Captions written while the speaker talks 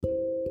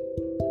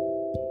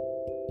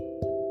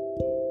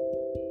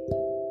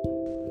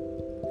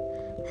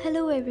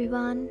Hello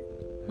everyone,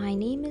 my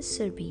name is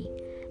Surbi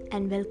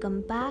and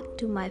welcome back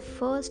to my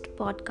first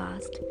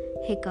podcast,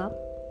 Hiccup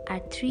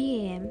at 3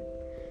 am,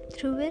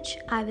 through which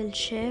I will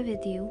share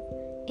with you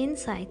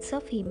insights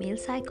of female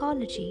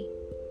psychology.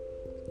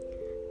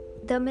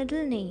 The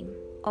middle name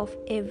of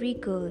every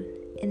girl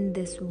in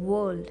this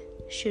world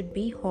should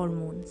be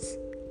hormones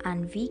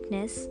and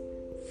weakness,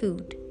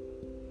 food.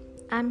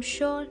 I'm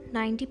sure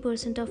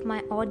 90% of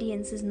my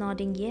audience is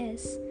nodding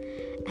yes,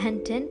 and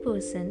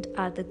 10%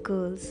 are the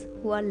girls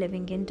who are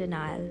living in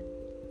denial.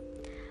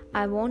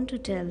 I want to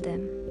tell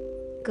them,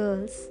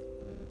 girls,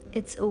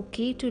 it's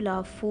okay to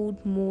love food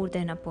more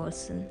than a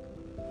person.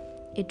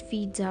 It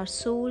feeds our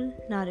soul,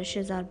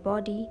 nourishes our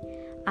body,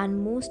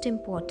 and most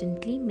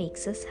importantly,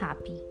 makes us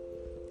happy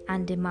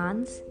and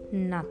demands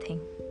nothing.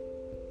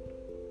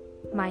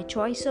 My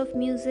choice of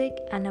music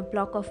and a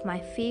block of my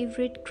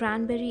favorite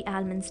cranberry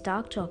almonds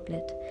dark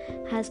chocolate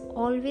has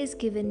always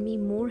given me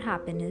more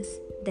happiness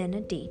than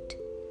a date,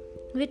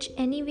 which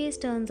anyways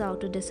turns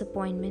out a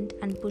disappointment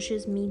and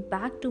pushes me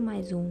back to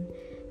my zone,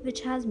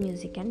 which has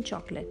music and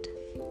chocolate.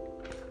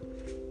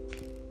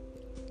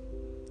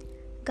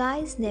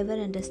 Guys never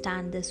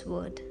understand this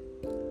word,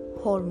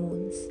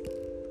 hormones.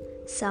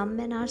 Some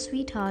men are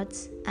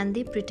sweethearts and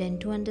they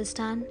pretend to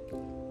understand,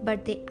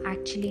 but they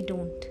actually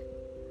don't.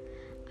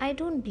 I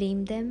don't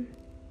blame them.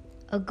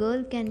 A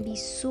girl can be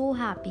so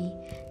happy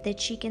that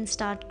she can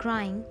start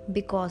crying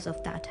because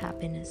of that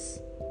happiness.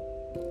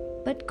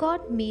 But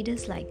God made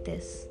us like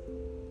this.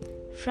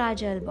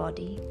 Fragile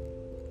body.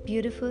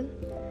 Beautiful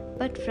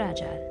but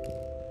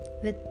fragile.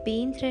 With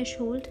pain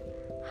threshold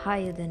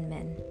higher than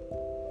men.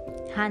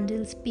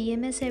 Handles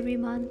PMS every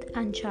month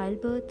and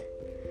childbirth.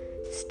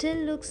 Still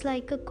looks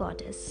like a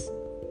goddess.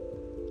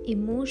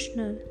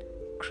 Emotional.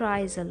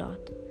 Cries a lot.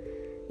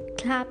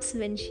 Claps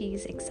when she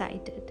is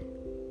excited.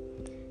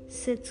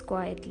 Sits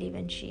quietly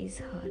when she is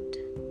hurt.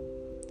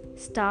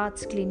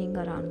 Starts cleaning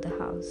around the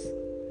house.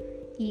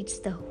 Eats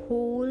the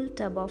whole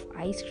tub of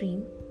ice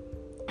cream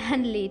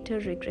and later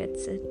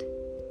regrets it.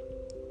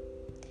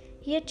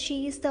 Yet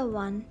she is the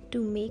one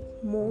to make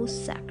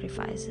most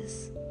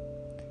sacrifices.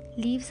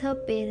 Leaves her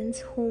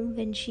parents home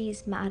when she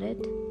is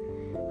married.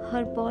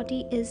 Her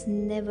body is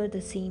never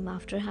the same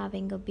after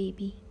having a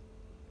baby.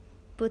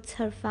 Puts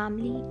her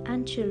family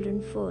and children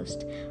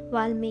first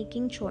while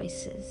making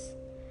choices,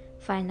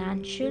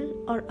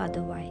 financial or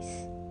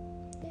otherwise.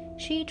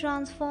 She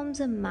transforms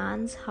a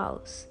man's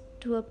house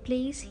to a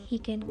place he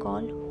can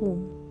call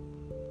home.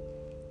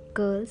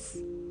 Girls,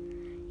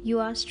 you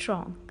are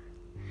strong.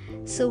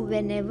 So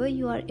whenever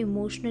you are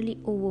emotionally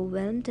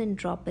overwhelmed and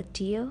drop a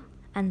tear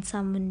and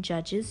someone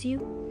judges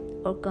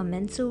you or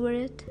comments over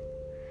it,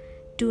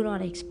 do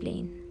not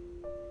explain.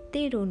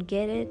 They don't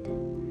get it.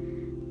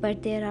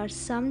 But there are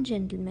some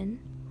gentlemen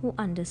who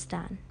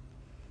understand.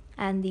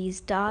 And these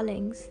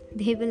darlings,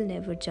 they will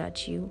never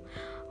judge you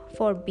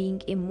for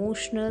being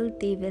emotional.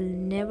 They will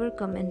never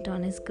comment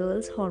on his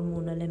girl's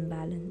hormonal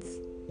imbalance.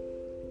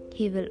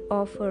 He will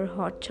offer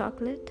hot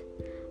chocolate,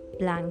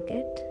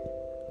 blanket,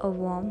 a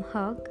warm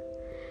hug,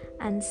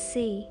 and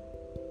say,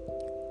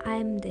 I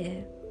am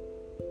there.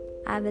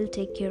 I will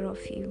take care of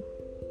you.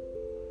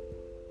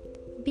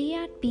 Be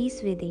at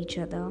peace with each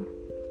other.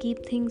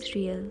 Keep things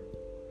real.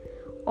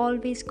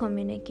 Always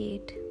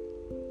communicate.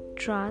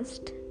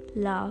 Trust,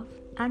 love,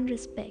 and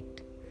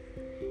respect.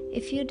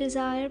 If you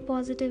desire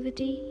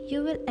positivity,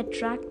 you will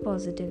attract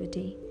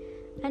positivity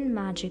and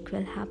magic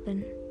will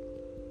happen.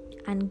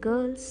 And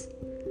girls,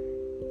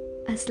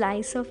 a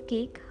slice of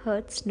cake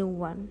hurts no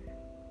one.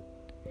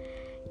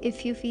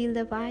 If you feel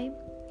the vibe,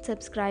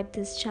 subscribe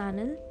this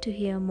channel to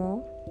hear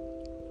more.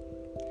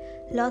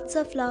 Lots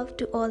of love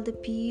to all the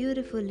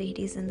beautiful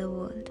ladies in the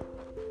world.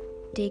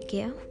 Take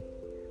care.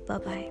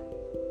 Bye-bye.